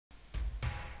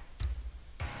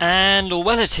And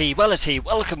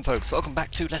welcome folks, welcome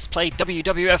back to Let's Play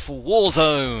WWF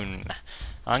Warzone.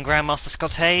 I'm Grandmaster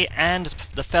Scott A, and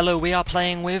the fellow we are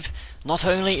playing with, not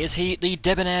only is he the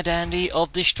debonair dandy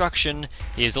of destruction,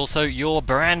 he is also your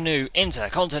brand new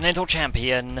Intercontinental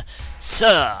Champion,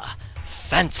 Sir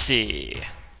Fancy.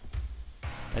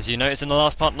 As you noticed in the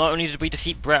last part, not only did we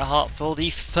defeat Bret Hart for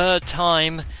the third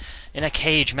time in a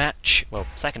cage match, well,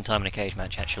 second time in a cage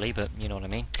match actually, but you know what I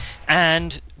mean,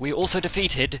 and we also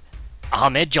defeated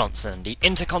Ahmed Johnson, the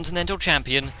Intercontinental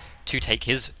Champion, to take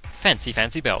his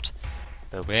fancy belt.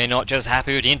 But we're not just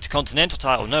happy with the Intercontinental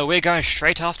title, no, we're going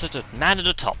straight after the man at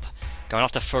the top, going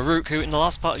after Farouk, who in the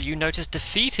last part you noticed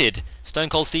defeated Stone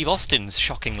Cold Steve Austin,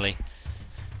 shockingly.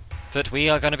 But we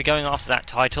are going to be going after that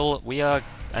title,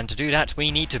 and to do that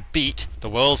we need to beat the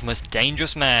world's most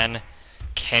dangerous man,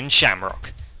 Ken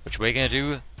Shamrock, which we're going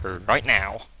to do right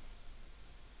now.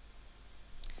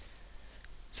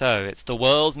 So, it's the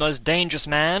world's most dangerous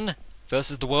man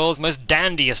versus the world's most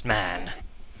dandiest man.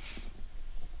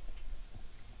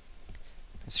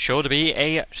 It's sure to be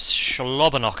a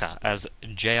slobberknocker, as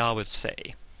JR would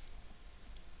say.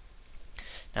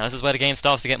 Now this is where the game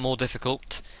starts to get more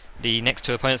difficult. The next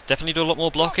two opponents definitely do a lot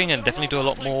more blocking and definitely do a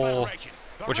lot more,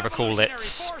 what do you call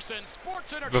it,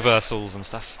 reversals and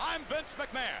stuff.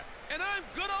 And I'm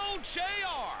good old JR.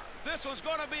 This one's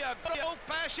going to be a good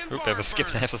old-fashioned Oop, bit of a skip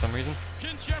there for some reason.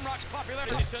 Ken Shamrock's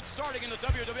popularity since starting in the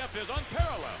WWF is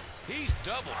unparalleled. He's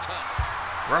double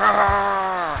tough.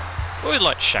 I always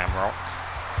liked Shamrock.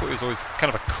 Thought he was always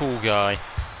kind of a cool guy.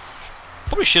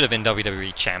 Probably should have been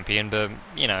WWE champion, but,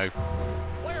 you know,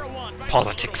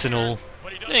 politics and all.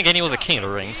 Then again, he was a king of the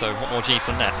ring, so what more G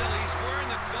than that?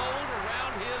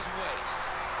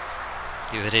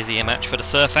 Give it easy a match for the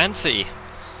Sir Fancy.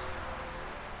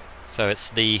 So it's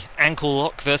the ankle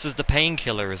lock versus the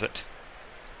painkiller, is it?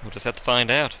 We'll just have to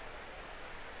find out.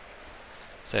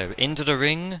 So, into the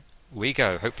ring we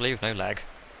go, hopefully with no lag.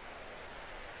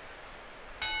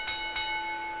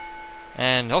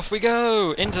 And off we go!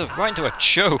 Right into a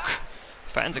choke!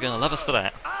 Fans are going to love us for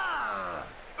that.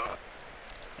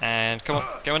 And come on,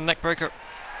 go on, neck breaker.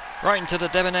 Right into the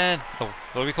debonair. Oh,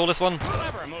 what do we call this one?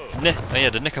 Oh yeah,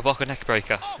 the Knickerbocker neck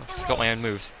breaker. I forgot my own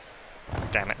moves.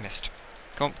 Damn it, missed.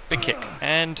 Come on, big kick.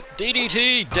 And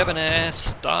DDT, debonair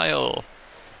style.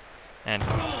 And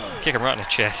kick him right in the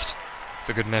chest,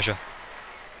 for good measure.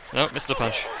 No, missed the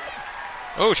punch.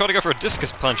 Oh, tried to go for a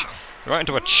discus punch. Right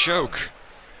into a choke.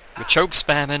 We're choke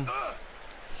spamming.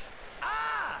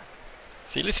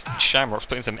 See, at least Shamrock's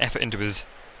putting some effort into his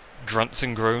grunts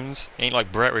and groans. He ain't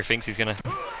like Bret, where he thinks he's gonna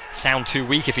sound too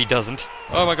weak if he doesn't.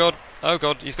 Oh my god,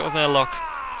 he's got his air lock.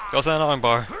 Got his air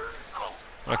armbar.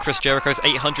 One of Chris Jericho's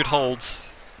 800 holds.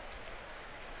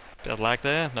 Bit of lag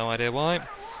there, no idea why.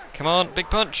 Come on, big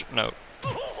punch. No.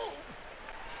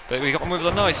 But we got him with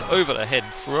a nice over the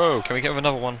head throw. Can we get him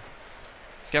another one?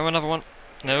 Let's get him another one.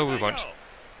 No, we won't.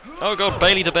 Oh god,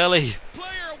 Bailey to belly.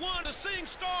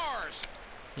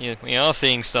 Yeah, we are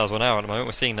seeing stars. Well, now at the moment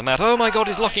we're seeing the mat. Oh my god,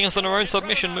 he's locking us on our own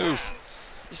submission move.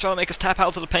 He's trying to make us tap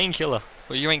out to the painkiller.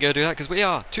 Well, you ain't gonna do that because we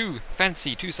are too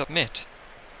fancy to submit.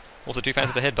 Also too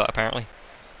fancy to headbutt, apparently.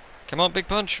 Come on, big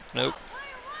punch. Nope.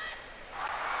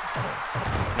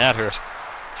 That hurt.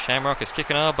 Shamrock is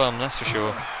kicking our bum, that's for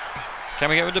sure. Can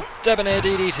we get with the debonair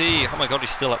DDT? Oh my god, he's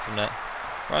still up from that.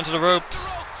 Right into the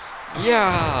ropes.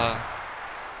 Yeah!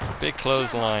 Big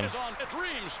clothesline.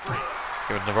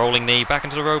 Give it the rolling knee, back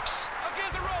into the ropes.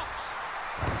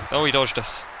 Oh, he dodged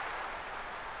us.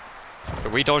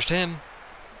 But we dodged him.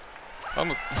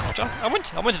 I went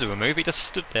to do a move, he just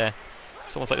stood there.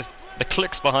 It's almost like this, the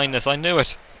click's behind this, I knew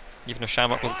it. Even if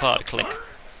Shamrock wasn't part of the click.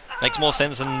 Makes more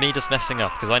sense than me just messing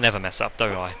up, because I never mess up,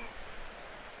 don't I?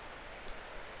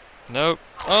 Nope.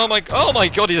 Oh my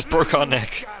god, he just broke our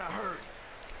neck.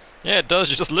 Yeah, it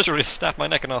does, you just literally stabbed my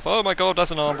neck enough. Oh my god,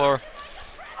 that's an armbar.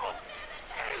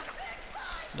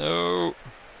 No.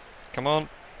 Come on.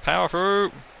 Power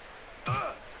through.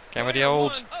 Get with the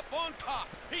old.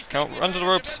 Come on, run to the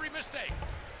ropes.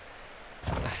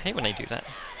 I hate when they do that.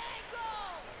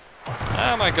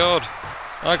 Oh my god.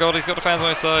 Oh god, he's got the fans on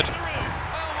his side.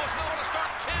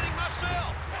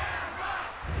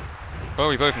 Oh,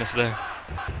 we both missed there.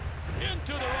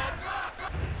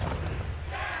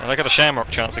 And I got a Shamrock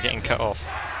chance of getting cut off.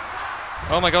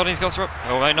 Oh my god, he's got...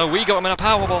 Oh wait, no, we got him in a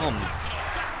powerbomb.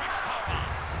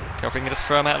 Go if we can just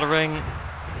throw him out of the ring.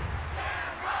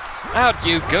 Out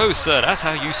you go, sir. That's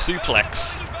how you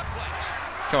suplex.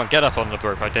 Come on, get up on the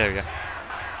rope, I dare you.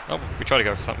 Oh, we tried to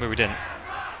go for something, but we didn't.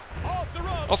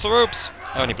 Off the ropes.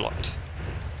 Only blocked.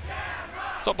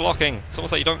 Stop blocking. It's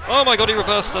almost like you don't... Oh my god, he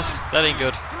reversed us. That ain't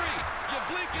good.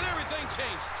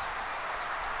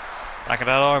 Back at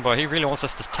that arm boy, he really wants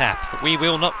us to tap, but we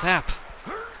will not tap.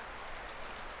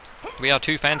 We are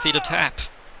too fancy to tap.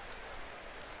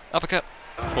 Uppercut.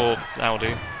 Oh, that'll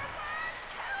do.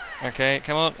 Okay,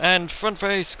 come on, and front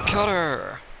face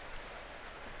cutter.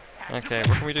 Okay,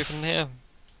 what can we do from here?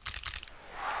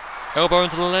 Elbow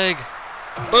into the leg.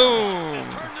 Boom!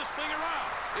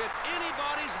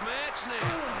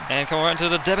 And come right into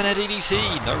the debonair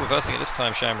DDT. No reversing it this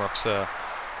time, Shamrock, sir.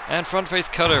 And front face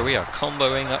cutter. We are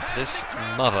comboing up this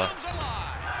mother.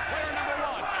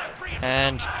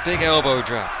 And big elbow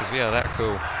drop, because we are that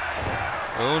cool.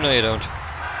 Oh, no you don't.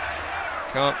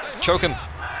 Come on, choke him.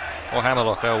 Or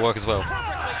hammerlock, that'll work as well.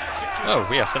 Oh,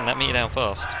 we are sending that meat down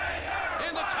fast.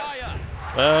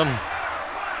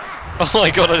 Oh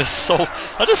my god, I just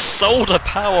sold a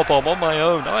powerbomb on my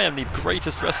own. I am the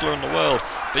greatest wrestler in the world.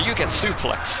 But you get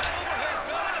suplexed.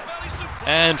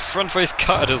 And front face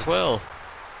cutted as well.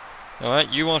 Alright,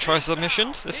 you want to try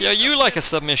submissions? Let's see how you like a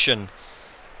submission.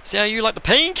 See how you like the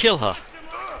painkiller.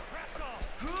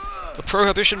 The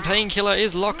Prohibition painkiller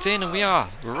is locked in and we are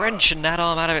wrenching that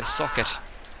arm out of its socket.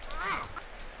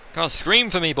 Can't scream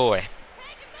for me, boy.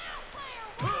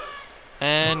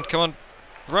 And come on,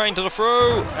 right into the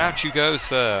throw. Out you go,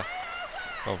 sir.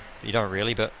 Well, you don't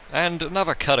really, but... And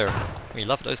another cutter. We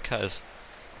love those cutters.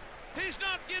 He's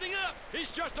not getting up. He's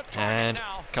just a and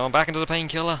now. come on back into the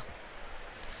painkiller.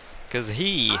 Because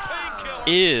he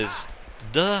is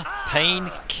the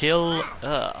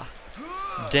painkiller.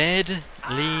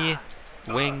 Deadly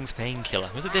Wings painkiller.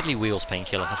 Was it Deadly Wheels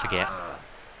painkiller? I forget.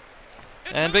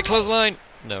 And big clothesline.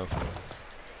 No.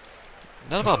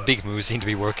 None of our big moves seem to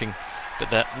be working, but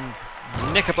that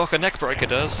Knickerbocker neckbreaker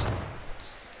does.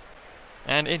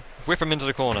 And whip him into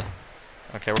the corner.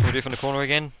 Okay, what can we do from the corner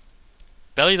again?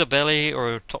 Belly to belly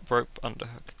or a top rope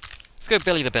underhook? Let's go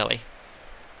belly to belly.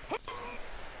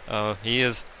 Oh, he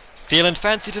is feeling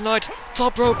fancy tonight.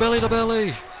 Top rope belly to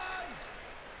belly.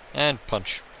 And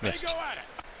punch. Missed.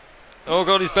 Oh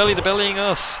god, he's belly to bellying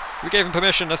us. We gave him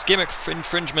permission. That's gimmick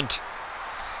infringement.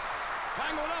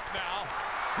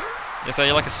 Yes, how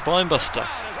you like a spine buster.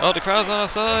 Oh, the crowd's on our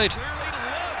side.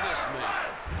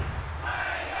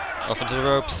 Off into the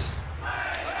ropes.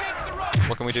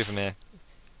 What can we do from here?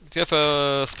 Let's go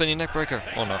for spinning neckbreaker,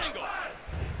 or not.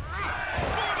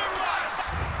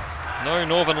 No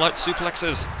Northern Light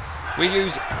suplexes. We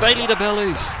use belly to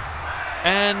bellies.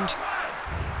 And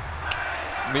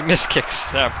we miss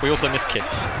kicks. We also miss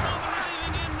kicks.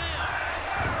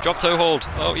 Drop toe hold.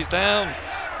 Oh, he's down.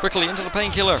 Quickly into the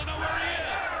painkiller.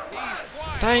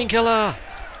 Painkiller!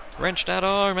 Wrench that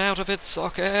arm out of its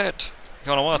socket.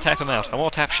 Come on, I want to tap him out. I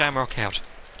want to tap Shamrock out.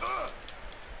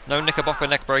 No Knickerbocker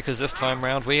neck breakers this time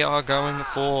round. We are going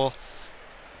for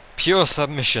pure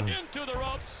submission.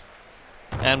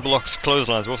 And blocked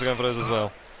clotheslines. We're also going for those as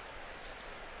well.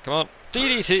 Come on.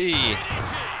 DDT!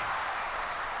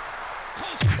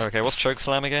 Okay, what's choke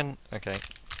slam again? Okay.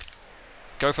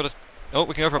 Go for the... Oh,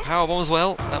 we can go for a powerbomb as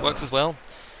well. That works as well.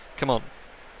 Come on.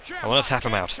 I want to tap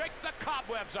him out.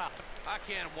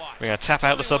 We're going to tap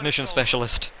out the submission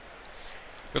specialist.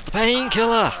 With the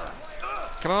painkiller!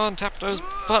 Come on, tap those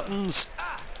buttons!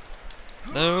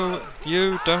 No,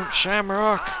 you don't,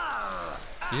 Shamrock!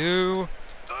 You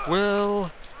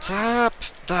will tap!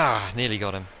 Ah, nearly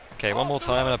got him. Okay, one more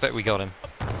time and I bet we got him.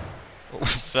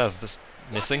 That was just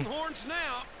missing.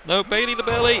 No, Bailey the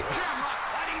belly!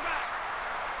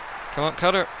 Come on,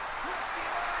 Cutter!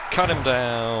 Cut him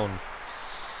down!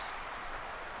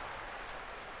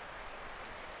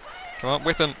 Come on,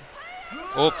 whip him!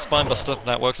 Oh, spine buster,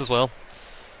 that works as well.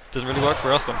 Doesn't really work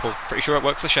for us, but I'm pretty sure it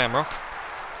works for Shamrock.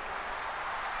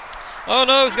 Oh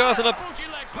no, he's got us in a...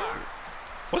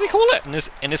 What do you call it?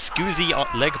 In a scoozy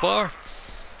leg bar?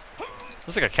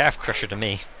 Looks like a calf crusher to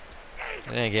me.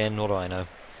 Then again, what do I know?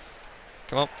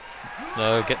 Come on.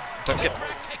 No, don't get...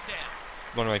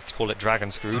 What do I call it?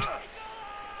 Dragon screwed.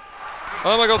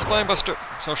 Oh my god, spine buster!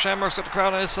 So Shamrock's got the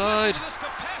crowd on his side.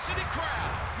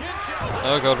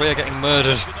 Oh god, we are getting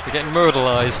murdered. We're getting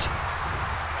murderized.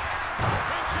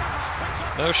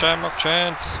 No Shamrock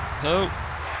chance. No.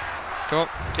 Come on,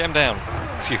 get him down.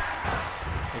 Phew.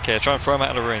 Okay, try and throw him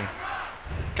out of the ring.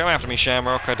 Come after me,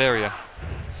 Shamrock, I dare you.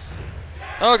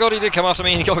 Oh god, he did come after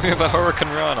me and he got me with a Hurricane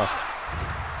Rana.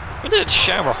 When did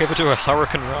Shamrock ever do a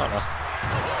Hurricane Rana?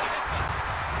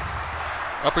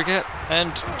 Up we get,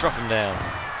 and drop him down.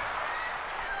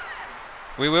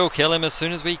 We will kill him as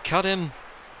soon as we cut him.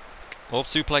 Or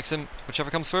suplex him,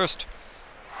 whichever comes first.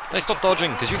 Hey, stop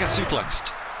dodging, because you get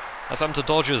suplexed. That's happened to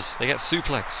dodgers, they get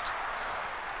suplexed.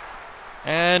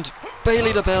 And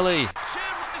Bailey to belly.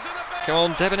 Come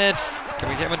on, Debonair. Can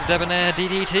we get him with the Debonair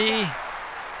DDT?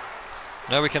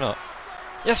 No, we cannot.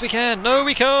 Yes, we can! No,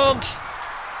 we can't!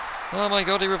 Oh my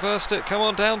god, he reversed it. Come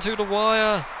on, down to the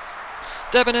wire.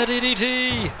 Debonair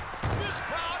DDT! This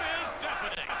crowd is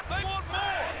deafening. They want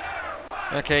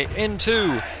more. Okay,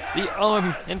 into the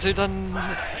arm, into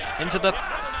the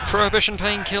prohibition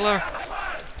painkiller.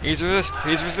 He's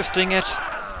resisting it,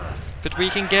 but we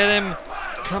can get him.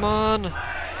 Come on,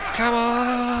 come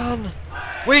on!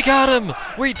 We got him!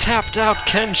 We tapped out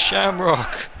Ken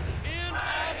Shamrock. End of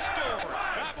story.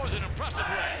 That was an impressive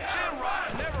way.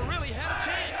 Shamrock never really had a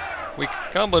chance. We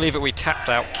can't believe it. We tapped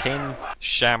out Ken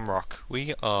Shamrock.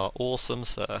 We are awesome,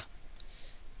 sir.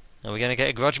 Are we going to get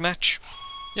a grudge match?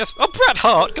 Yes. Oh, Bret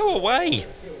Hart, go away!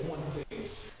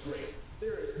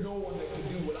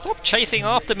 Stop chasing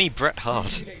after me, Bret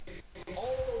Hart.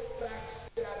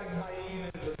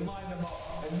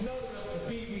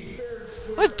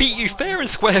 I've beat you fair and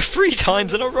square 3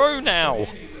 times in a row now.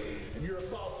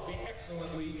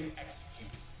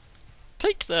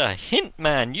 Take the hint,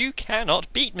 man. You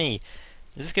cannot beat me.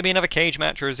 Is this going to be another cage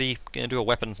match, or is he going to do a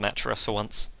weapons match for us for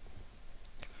once?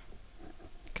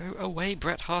 Go away,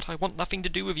 Bret Hart. I want nothing to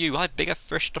do with you. I've bigger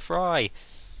fish to fry.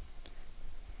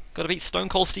 Got to beat Stone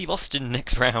Cold Steve Austin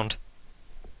next round.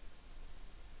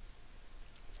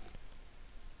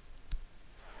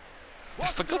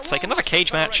 For God's sake, another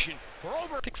cage match.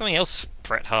 Pick something else,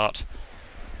 Bret Hart.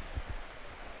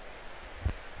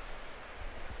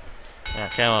 Now,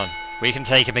 come on. We can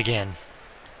take him again.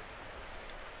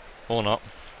 Or not.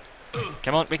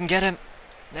 Come on, we can get him.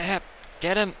 Yeah,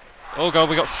 get him. Oh god,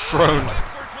 we got thrown.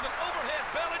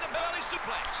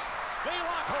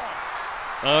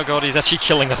 Oh god, he's actually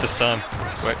killing us this time.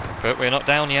 But we're not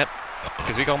down yet,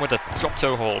 because we got him with a drop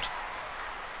toe hold.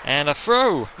 And a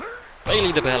throw!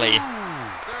 Bailey the belly.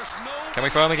 Can we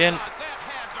throw him again?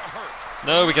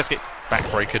 No, we just get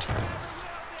backbreakered.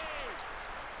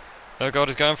 Oh god,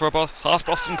 he's going for a half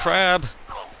Boston Crab.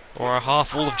 Or a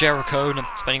half Wall of Jericho,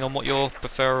 depending on what your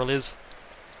preferral is.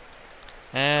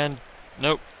 And...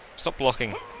 nope. Stop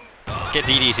blocking. Get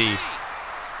DDT'd.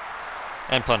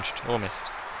 And punched. Or missed.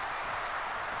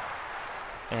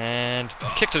 And...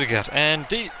 kick to the gut. And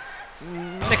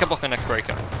Knickerbocker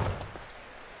neckbreaker.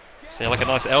 See, like a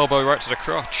nice elbow right to the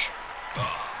crotch.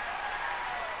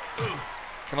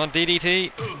 Come on,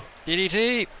 DDT.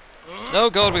 DDT. Oh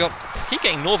god, we got... keep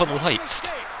getting Northern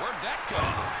Lights.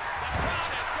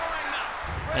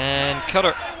 And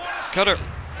cutter. Cutter.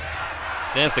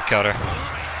 There's the cutter.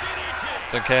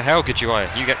 Don't care how good you are.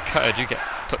 You get cutted, you get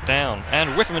put down.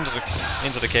 And whip him into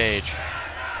the cage.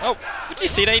 Oh, did you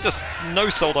see that? He just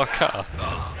no-sold our cutter.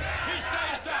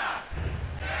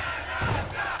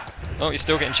 Oh, he's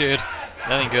still getting cheered.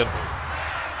 That ain't good.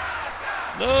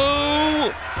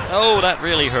 No! Oh, that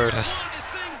really hurt us.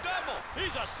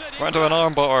 Right into an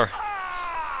armbar.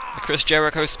 The Chris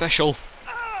Jericho special.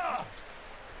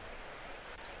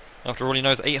 After all, he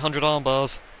knows 800 arm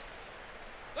bars.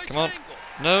 Come on.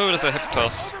 No, there's a hip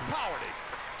toss.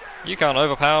 You can't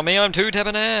overpower me, I'm too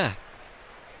debonair.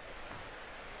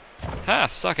 Ha,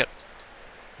 suck it.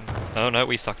 Oh no,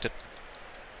 we sucked it.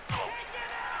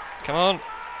 Come on.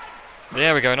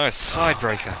 There we go, nice side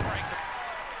breaker.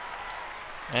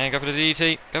 And go for the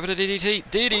DDT. Go for the DDT.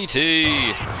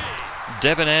 DDT!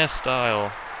 Debonair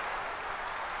style.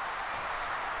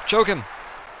 Choke him.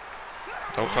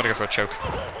 Don't try to go for a choke.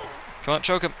 Come on,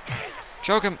 choke him.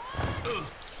 Choke him.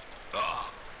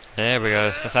 There we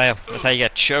go. That's how you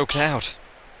get choked out.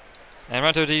 And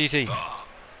run to a DDT.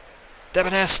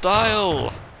 Debonair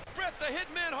style. BRET the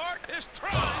Hitman Hart is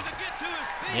trying to get to his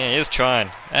feet. Yeah, he is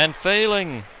trying. And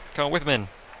failing. Can't whip him in.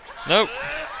 Nope.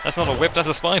 That's not a whip, that's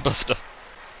a spine buster.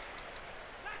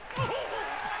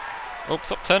 Oh,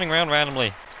 stop turning around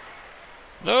randomly.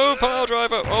 No, pile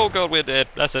driver. Oh god, we're dead.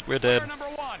 That's it, we're dead.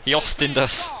 He Austined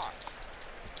us.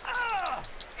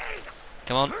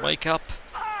 Come on, wake up.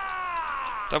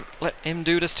 Don't let him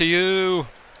do this to you.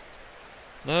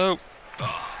 No.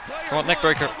 Come on,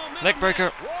 neckbreaker.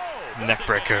 Neckbreaker.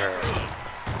 Neckbreaker.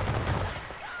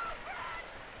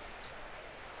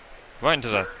 Right into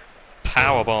the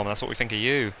power bomb. That's what we think of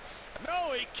you.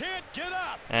 No, he can't get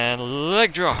up. And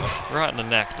leg drop. Right in the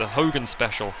neck. The Hogan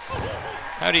special.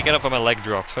 How do you get up from a leg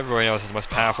drop? Everybody knows it's the most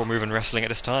powerful move in wrestling at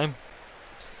this time.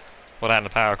 Well, that and the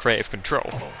power of creative control.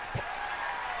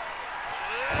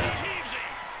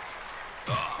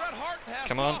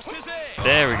 Come on.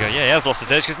 There we go. Yeah, he has lost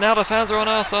his edge because now the fans are on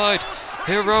our side.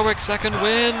 Heroic second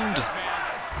wind.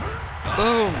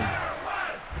 Boom.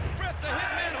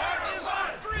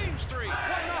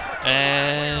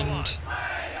 And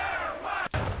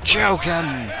choke him.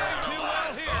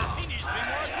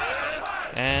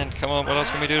 And come on, what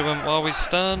else can we do to him while we're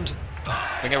stunned? We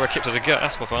can give her a kick to the gut.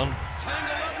 That's more fun.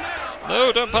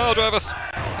 No, don't pile drive us!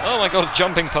 Oh my god,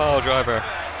 jumping pile driver.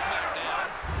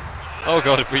 Oh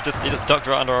god, he just ducked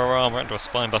right under our arm, right into a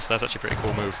spine buster. That's actually a pretty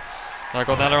cool move. Oh my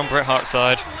god, now they're on Bret Hart's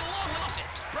side.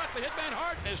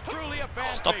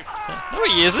 Stop. No,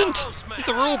 he isn't! He's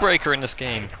a rule breaker in this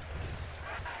game.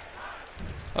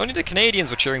 Only the Canadians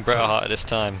were cheering Bret Hart at this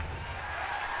time.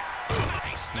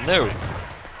 No.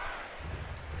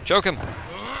 Choke him!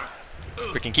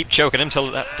 We can keep choking him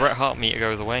till that Bret Hart meter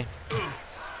goes away.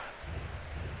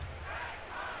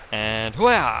 And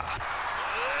hooah!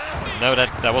 No,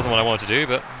 that wasn't what I wanted to do,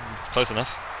 but close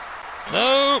enough.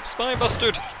 No! Spine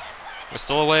busted! We're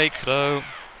still awake, though.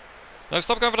 No,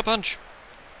 stop going for the punch!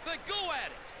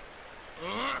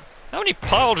 How many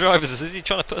pile drivers is he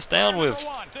trying to put us down with?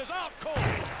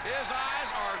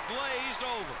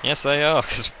 Yes, they are,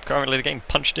 because currently they're getting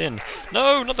punched in.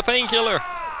 No, not the painkiller!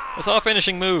 It's our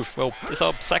finishing move. Well, it's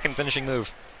our second finishing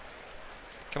move.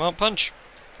 Come on, punch!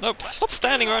 Nope, stop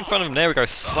standing right in front of him. There we go,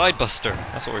 side buster.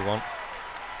 That's what we want.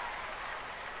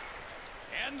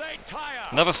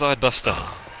 Another side buster.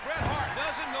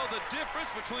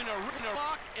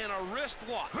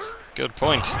 Good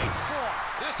point.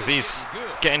 Because he's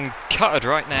getting cutted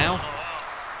right now.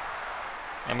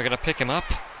 And we're going to pick him up.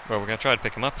 Well, we're going to try to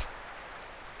pick him up.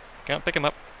 Can't pick him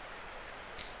up.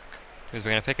 Because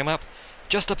we're going to pick him up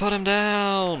just to put him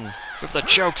down with the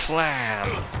choke slam.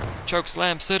 Choke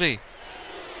slam city.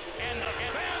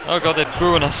 Oh god, they're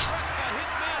booing us.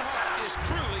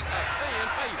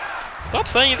 Stop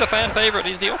saying he's a fan favourite,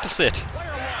 he's the opposite.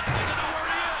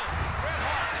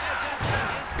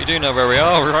 We do know where we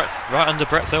are, we're right under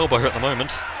Bret's elbow at the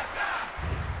moment.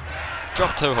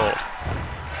 Drop toe hold.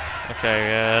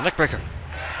 Okay, neck breaker.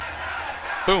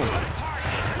 Boom.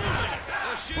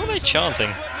 What are they chanting?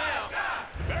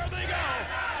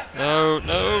 No,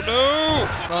 no, no!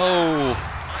 Oh!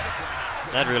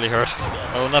 That really hurt.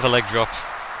 Oh, another leg drop.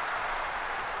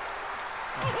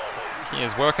 He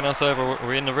is working us over. Are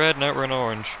we in the red? No, we're in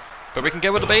orange. But we can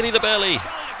get with the Bailey to belly.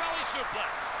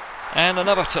 And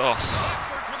another toss.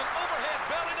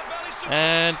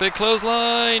 And big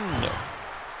clothesline. No.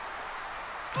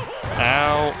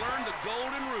 Ow.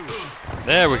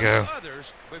 There we go.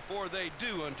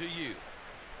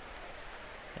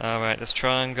 Alright, let's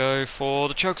try and go for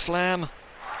the choke slam.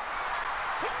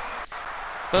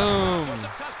 Boom.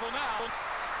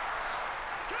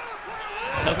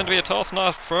 That's meant to be a toss, not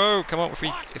a throw. Come on,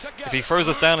 if he throws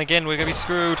us down again, we're going to be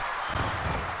screwed.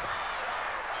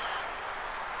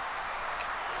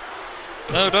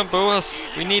 No, don't boo us.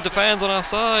 We need the fans on our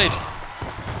side.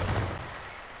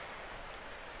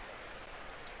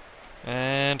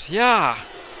 And yeah,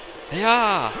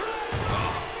 yeah.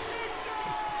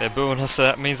 They're booing us, so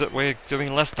that means that we're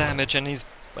doing less damage, and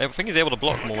I think he's able to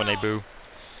block more when they boo.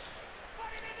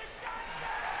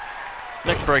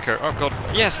 Neck breaker. Oh god.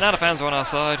 Yes, now the fans are on our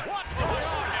side.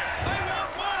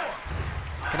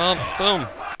 Come on, boom.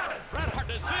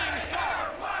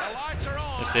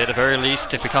 Let's see, at the very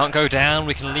least, if we can't go down,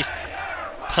 we can at least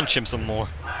punch him some more.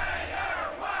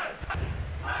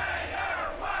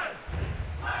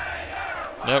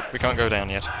 Nope, we can't go down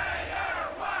yet.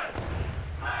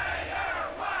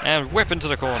 And whip into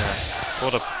the corner. Or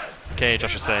the cage, I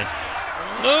should say.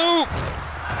 No!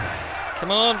 Come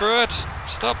on, Bret.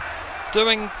 Stop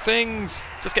doing things.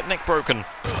 Just get neck broken.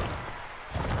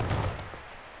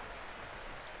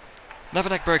 Another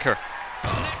neck breaker.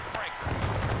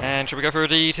 And should we go for a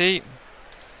DDT?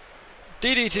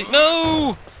 DDT.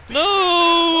 No!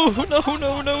 No! No,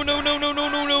 no, no, no, no, no, no,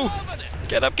 no, no!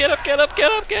 Get up, get up, get up,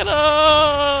 get up, get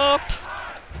up!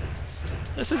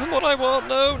 This isn't what I want.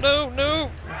 No, no,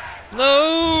 no!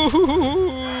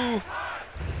 No!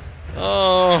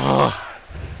 Oh!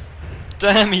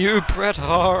 Damn you, Bret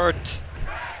Hart!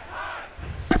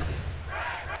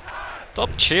 Stop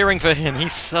cheering for him, he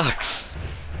sucks!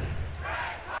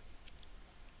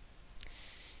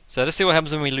 So let's see what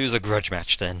happens when we lose a grudge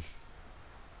match then.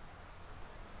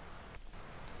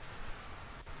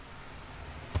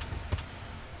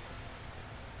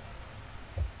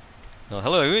 Oh,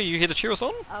 hello, are you here to cheer us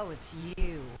on? Oh, it's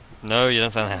you. No, you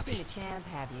don't sound You've happy. seen the champ,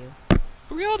 have you?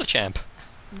 But we are the champ.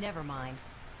 Never mind.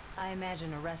 I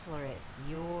imagine a wrestler at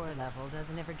your level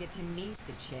doesn't ever get to meet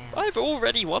the champ. I've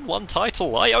already won one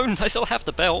title. I still have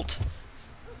the belt.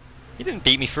 You didn't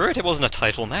beat me for it. It wasn't a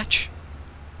title match.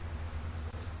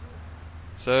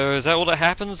 So is that all that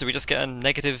happens? Do we just get a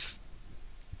negative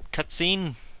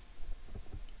cutscene?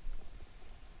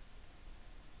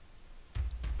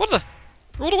 What the?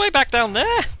 We're all the way back down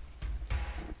there?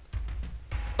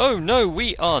 Oh no,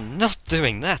 we are not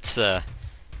doing that, sir.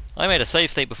 I made a save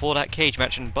state before that cage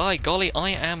match, and by golly,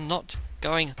 I am not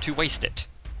going to waste it.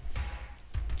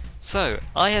 So,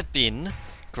 I have been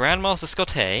Grandmaster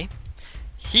Scott A,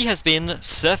 he has been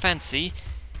Sir Fancy,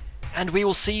 and we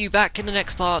will see you back in the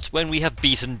next part when we have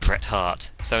beaten Bret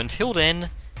Hart. So until then,